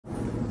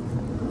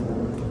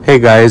Hey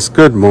guys,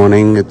 good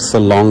morning. It's a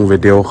long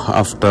video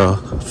after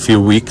a few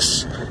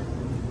weeks.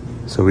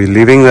 So we're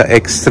leaving the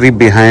X3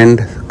 behind,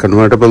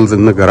 convertibles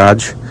in the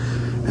garage,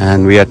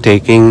 and we are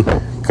taking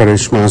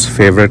Karishma's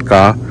favorite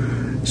car.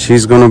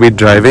 She's going to be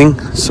driving,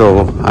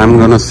 so I'm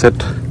going to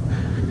sit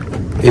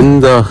in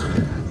the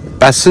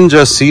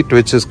passenger seat,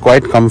 which is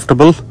quite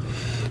comfortable.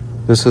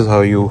 This is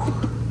how you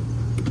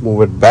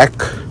move it back.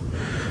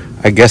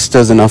 I guess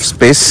there's enough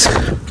space.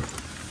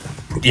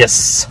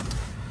 Yes.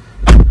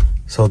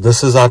 So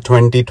this is our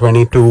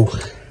 2022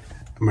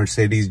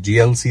 Mercedes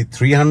GLC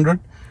 300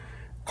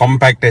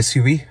 compact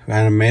SUV,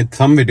 and I made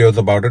some videos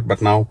about it,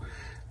 but now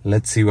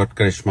let's see what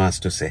Karishma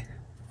has to say.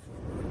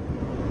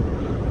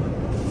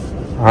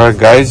 Alright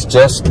guys,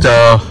 just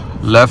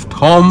left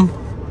home.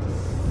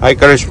 Hi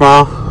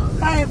Karishma.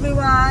 Hi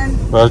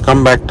everyone.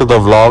 Welcome back to the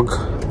vlog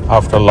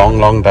after a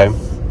long time.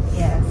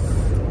 Yes.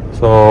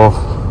 So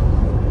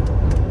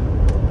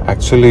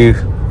actually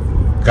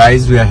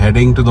guys, we are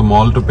heading to the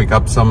mall to pick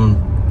up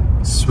some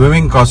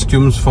swimming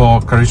costumes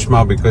for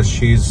Karishma because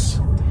she's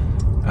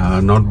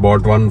not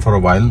bought one for a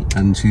while,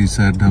 and she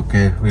said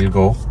okay, we'll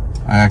go.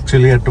 I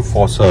actually had to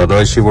force her,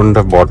 otherwise she wouldn't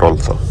have bought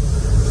also.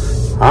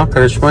 Huh,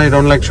 Karishma, you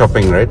don't like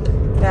shopping, right?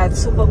 Yeah,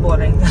 it's super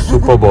boring.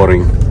 Super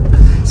boring.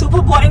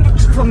 Super boring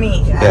for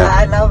me. Yeah.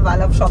 I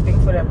love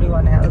shopping for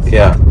everyone else.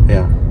 Yeah.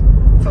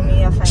 For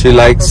me, I find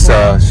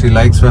she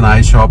likes when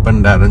I shop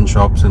and Darren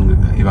shops and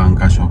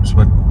Ivanka shops.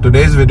 But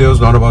today's video is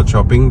not about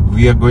shopping.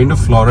 We are going to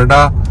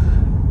Florida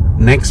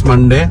next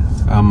Monday,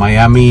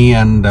 Miami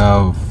and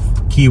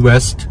Key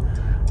West.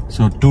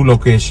 So 2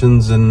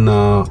 locations in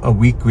a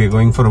week. We're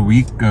going for a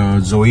week.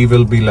 Zoe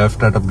will be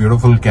left at a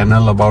beautiful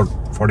kennel about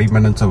 40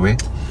 minutes away.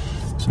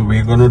 So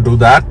we're going to do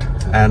that,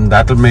 and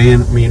that will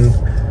mean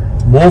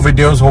more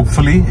videos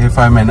hopefully if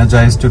I'm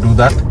energized to do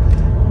that.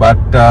 But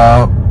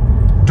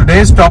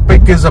today's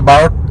topic is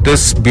about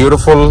this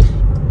beautiful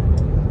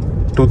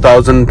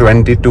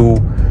 2022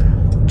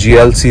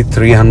 GLC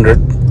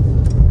 300,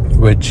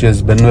 which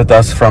has been with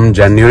us from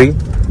January.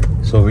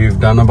 So we've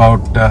done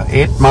about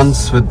 8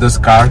 months with this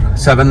car,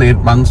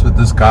 7-8 months with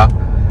this car.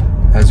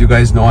 As you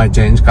guys know, I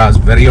change cars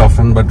very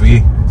often, but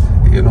we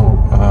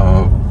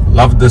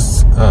love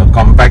this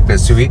compact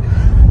SUV.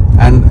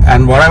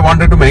 And what I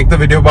wanted to make the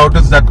video about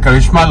is that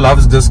Karishma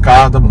loves this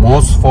car the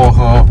most for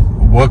her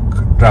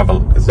work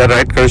travel. Is that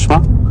right,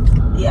 Karishma?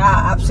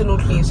 Yeah,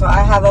 absolutely. So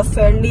I have a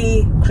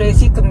fairly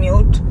crazy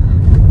commute,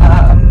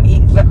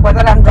 whether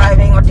I'm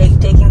driving or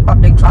taking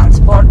public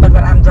transport. But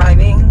when I'm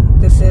driving,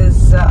 this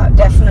is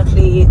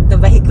definitely the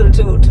vehicle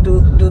to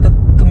do the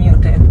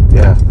commute in.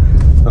 Yeah.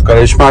 So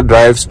Karishma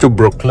drives to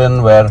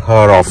Brooklyn where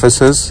her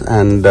office is,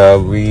 and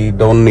we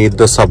don't need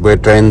the subway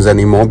trains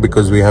anymore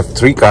because we have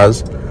 3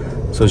 cars.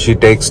 So she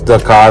takes the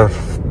car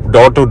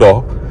door to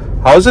door.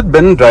 How's it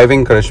been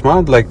driving,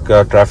 Karishma, like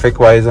traffic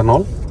wise and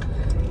all?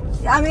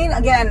 I mean,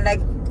 again, like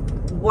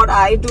what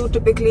I do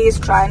typically is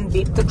try and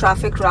beat the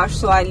traffic rush.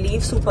 So I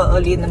leave super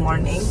early in the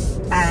morning,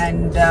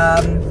 and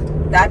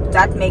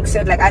that makes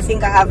it like, I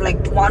think I have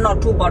like 1 or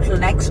 2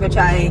 bottlenecks which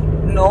I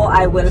know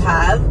I will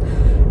have,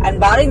 and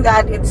barring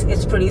that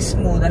it's pretty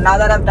smooth. And now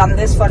that I've done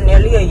this for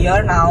nearly a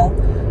year now,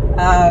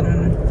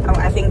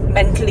 I think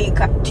mentally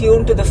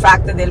tuned to the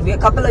fact that there'll be a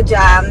couple of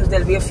jams,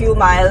 there'll be a few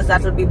miles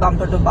that will be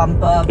bumper to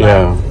bumper,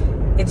 but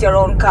it's your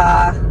own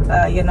car.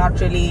 You're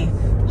not really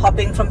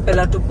hopping from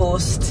pillar to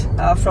post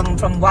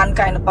from one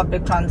kind of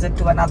public transit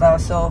to another.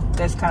 So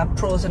there's kind of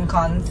pros and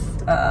cons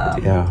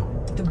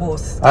to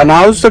both. And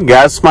how's the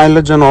gas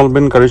mileage and all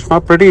been,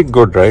 Karishma? Pretty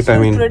good, right? I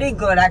mean, pretty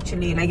good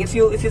actually. Like if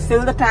you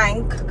fill the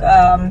tank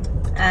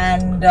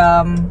and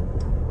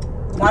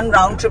one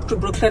round trip to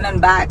Brooklyn and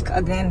back,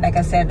 again, like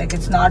I said, like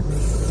it's not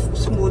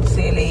smooth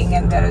sailing,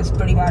 and there is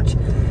pretty much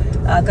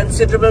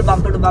considerable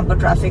bumper to bumper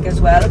traffic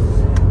as well.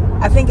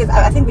 I think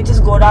we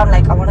just go down,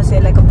 like I want to say,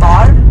 like a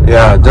bar.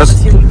 Yeah,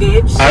 just fuel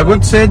gauge. So I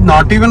would say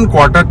not even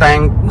quarter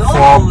tank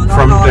from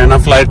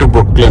Tenafly to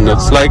Brooklyn.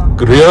 It's like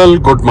real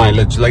good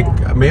mileage.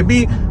 Like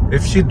maybe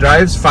if she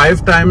drives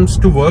 5 times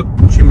to work,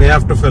 she may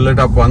have to fill it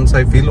up once,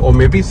 I feel, or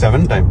maybe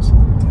 7 times.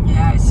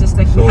 Yeah, it's just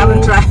like we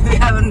haven't tried, we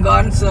haven't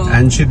gone. So,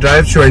 and she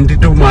drives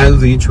 22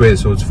 miles each way,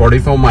 so it's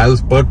 44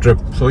 miles per trip.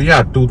 So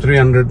yeah,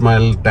 200-300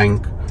 mile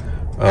tank,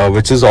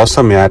 which is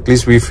awesome. Yeah, at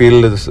least we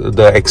feel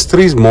the X3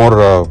 is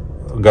more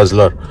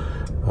guzzler,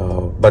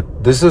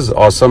 but this is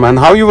awesome. And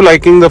how you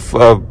liking the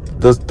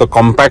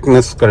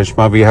compactness,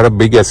 Karishma? We had a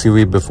big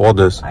SUV before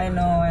this. I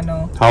know.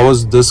 How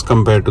was this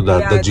compared to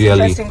that, the GLE?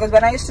 Interesting, because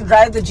when I used to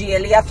drive the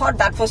GLE, I thought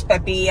that was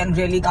peppy and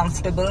really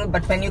comfortable.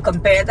 But when you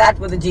compare that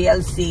with the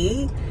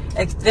GLC,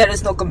 like, there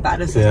is no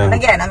comparison. And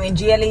again, I mean,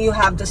 GLE, you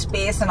have the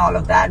space and all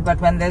of that,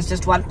 but when there's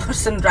just one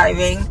person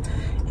driving,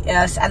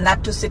 yes, and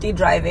that to city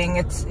driving,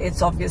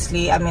 it's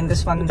obviously, I mean,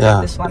 this one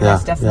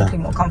is definitely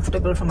more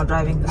comfortable from a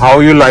driving perspective. How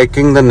are you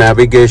liking the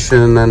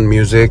navigation and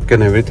music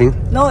and everything?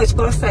 No, it's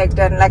perfect.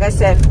 And like I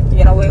said,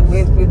 you know,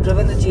 we've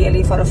driven the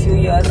GLE for a few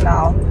years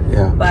now,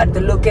 but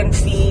the look and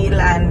feel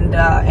and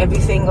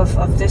everything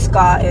of this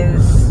car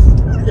is,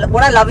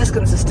 what I love is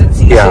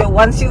consistency. So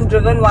once you've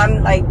driven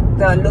one, like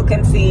the look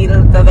and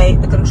feel, the way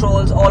the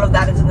controls, all of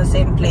that is in the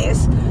same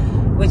place,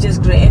 which is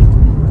great.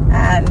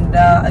 And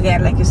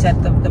again, like you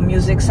said, the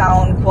music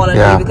sound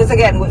quality, because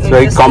again, it's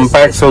very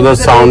compact, so the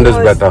sound is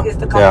better. Is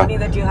the company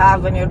that you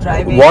have when you're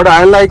driving. What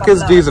I like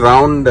is these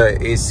round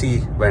AC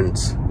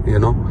vents, you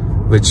know,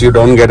 which you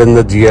don't get in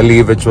the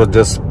GLE, which was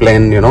just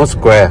plain, you know,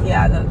 square.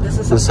 Yeah,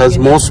 this has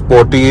more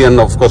sporty, and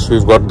of course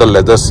we've got the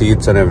leather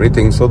seats and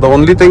everything. So the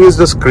only thing is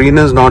the screen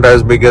is not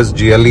as big as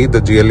GLE.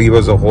 The GLE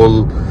was a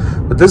whole,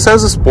 but this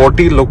has a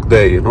sporty look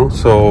there, you know.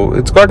 So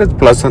it's got its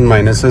plus and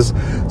minuses.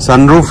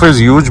 Sunroof is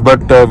huge,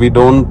 but we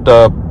don't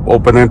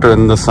open it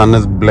when the sun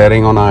is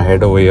blaring on our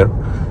head over here.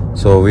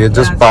 So we are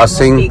just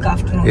passing.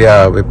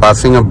 Yeah, we're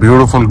passing a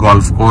beautiful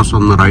golf course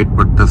on the right,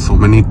 but there's so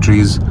many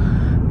trees,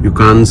 you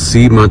can't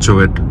see much of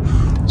it.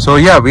 So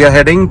yeah, we are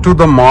heading to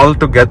the mall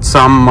to get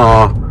some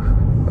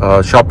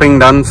shopping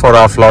done for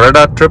our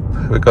Florida trip,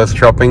 because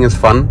shopping is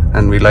fun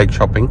and we like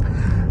shopping.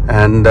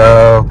 And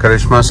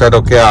Karishma said,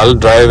 okay, I'll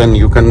drive and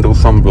you can do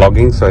some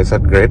vlogging. So I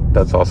said, great,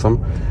 that's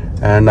awesome.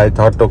 And I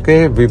thought,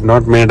 okay, we've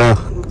not made a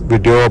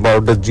video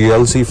about the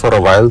GLC for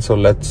a while, so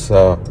let's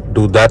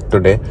do that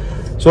today.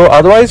 So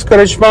otherwise,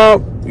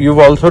 Karishma, you've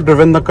also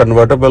driven the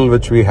convertible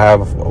which we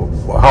have.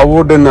 How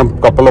would, in a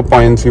couple of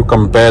points, you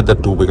compare the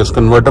two? Because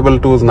convertible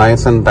 2 is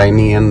nice and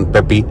tiny and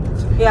peppy.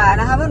 Yeah,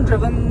 and I haven't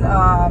driven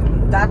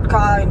that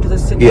car into the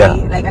city,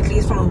 like at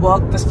least from a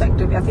work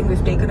perspective. I think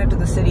we've taken it to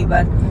the city,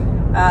 but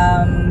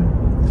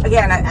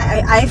again,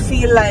 I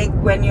feel like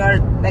when you're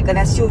like, an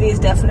SUV is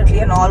definitely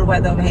an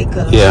all-weather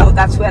vehicle. So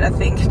that's where I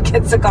think it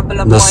gets a couple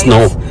of points.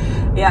 The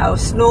snow.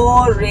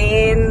 Snow,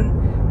 rain.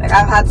 Like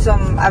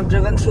I've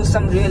driven through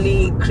some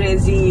really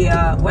crazy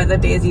weather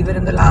days even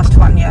in the last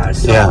 1 year.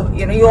 So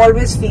you know, you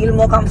always feel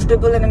more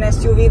comfortable in an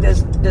SUV.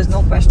 There's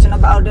no question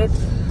about it.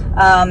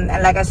 And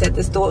like I said,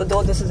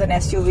 though this is an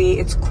SUV,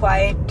 it's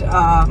quite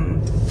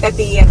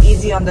peppy and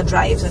easy on the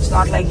drive. So it's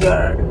not like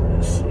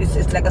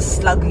it's like a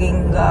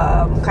slugging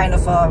kind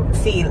of a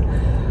feel.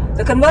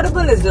 The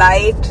convertible is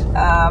light,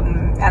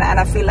 and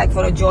I feel like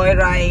for a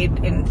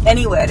joyride in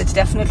anywhere, it's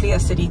definitely a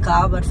city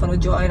car. But for a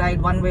joyride,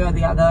 one way or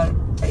the other,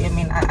 I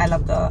mean, I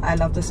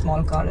love the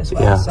small car as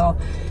well. So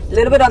a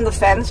little bit on the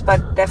fence,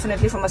 but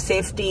definitely from a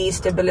safety,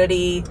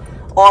 stability,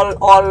 all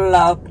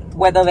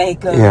weather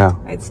vehicle,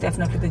 it's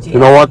definitely the GLC. You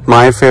know what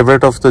my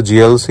favorite of the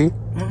GLC?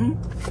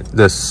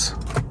 This.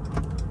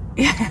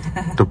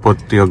 To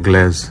put your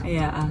glaze.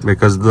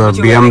 Because the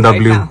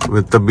BMW,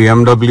 with the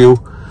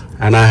BMW,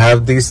 and I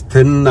have these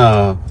thin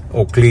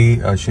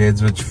Oakley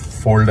shades which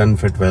fold and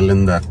fit well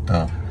in that.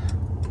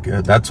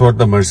 That's what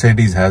the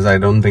Mercedes has. I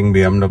don't think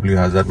BMW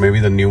has that. Maybe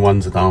the new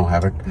ones now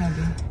have it.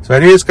 So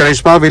anyways,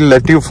 Karishma, we'll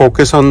let you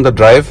focus on the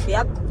drive.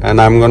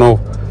 And I'm going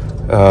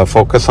to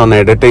focus on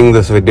editing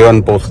this video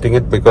and posting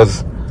it,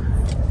 because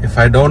if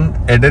I don't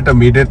edit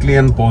immediately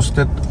and post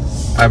it,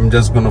 I'm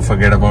just going to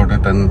forget about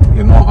it. And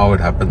you know how it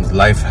happens.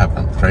 Life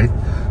happens, right?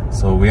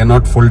 So we are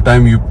not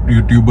full-time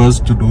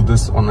YouTubers to do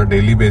this on a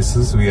daily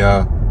basis. We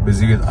are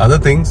busy with other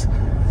things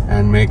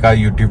and make our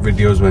YouTube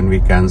videos when we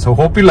can. So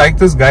hope you like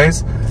this,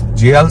 guys.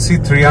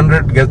 GLC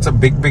 300 gets a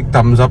big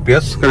thumbs up.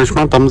 Yes,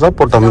 Karishma, thumbs up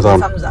or thumbs down?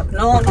 Thumbs up.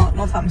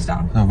 No thumbs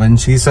down. So when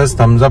she says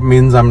thumbs up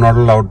means I'm not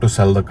allowed to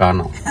sell the car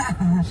now.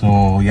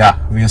 So yeah,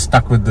 we are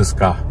stuck with this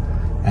car.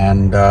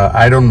 And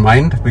I don't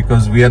mind,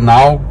 because we are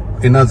now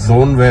in a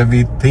zone where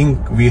we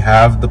think we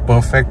have the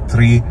perfect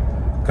 3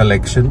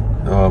 collection.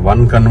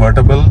 One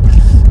convertible,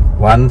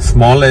 one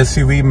small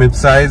SUV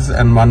mid-size,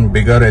 and one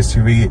bigger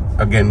SUV,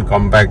 again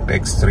compact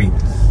X3.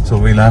 So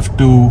we'll have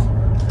to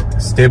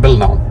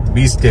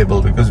be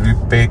stable, because we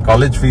pay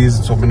college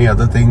fees, so many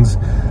other things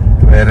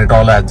where it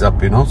all adds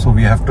up, you know. So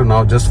we have to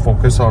now just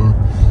focus on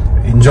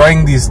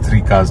enjoying these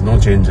 3 cars, no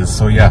changes.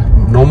 So yeah,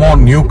 no more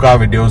new car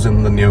videos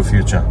in the near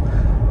future.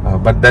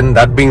 But then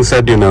that being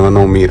said, you never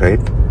know me, right?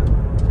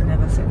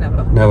 Never say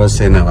never. Never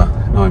say never.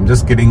 No, I'm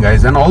just kidding,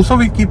 guys. And also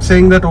we keep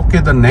saying that,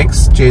 okay, the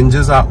next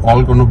changes are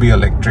all going to be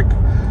electric,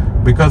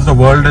 because the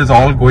world is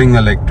all going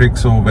electric.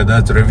 So whether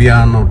it's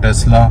Rivian or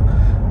Tesla,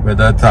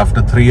 whether it's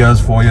after 3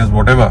 years, 4 years,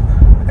 whatever,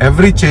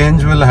 every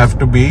change will have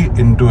to be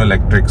into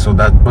electric. So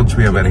that much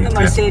we are very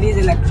clear. Mercedes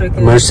electric.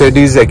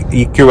 Mercedes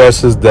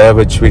EQS is there,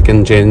 which we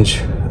can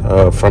change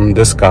from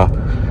this car.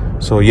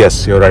 So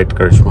yes, you're right,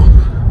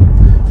 Karishma.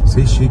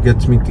 See, she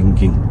gets me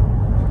thinking.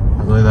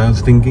 Otherwise, I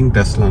was thinking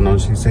Tesla. Now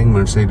she's saying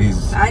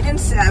Mercedes. I didn't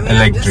say. I mean,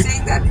 electric. I'm just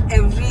saying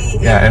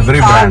that every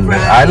brand.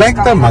 I like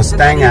the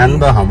Mustang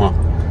and the Hummer.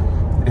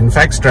 In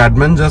fact,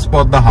 Stradman just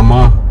bought the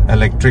Hummer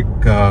electric,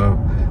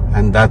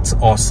 and that's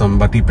awesome.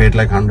 But he paid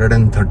like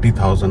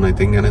 130,000, I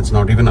think, and it's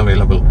not even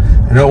available.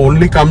 And it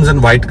only comes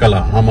in white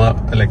color, Hummer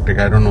electric.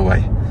 I don't know why.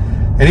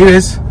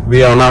 Anyways,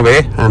 we are on our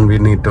way and we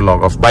need to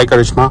log off. Bye,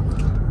 Karishma.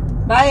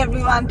 Bye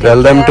everyone.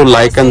 Tell them to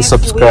like and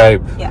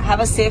subscribe. Have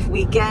a safe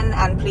weekend,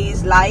 and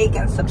please like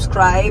and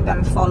subscribe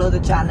and follow the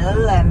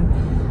channel,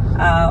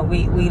 and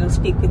we'll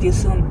speak with you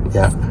soon.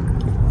 Yeah,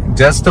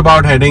 just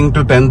about heading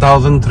to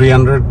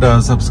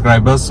 10,300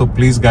 subscribers. So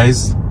please,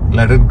 guys,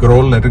 let it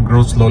grow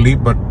slowly,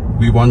 but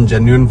we want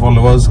genuine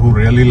followers who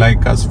really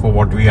like us for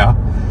what we are.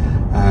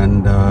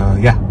 And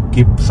yeah,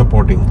 keep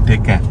supporting.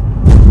 Take care.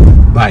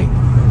 Bye.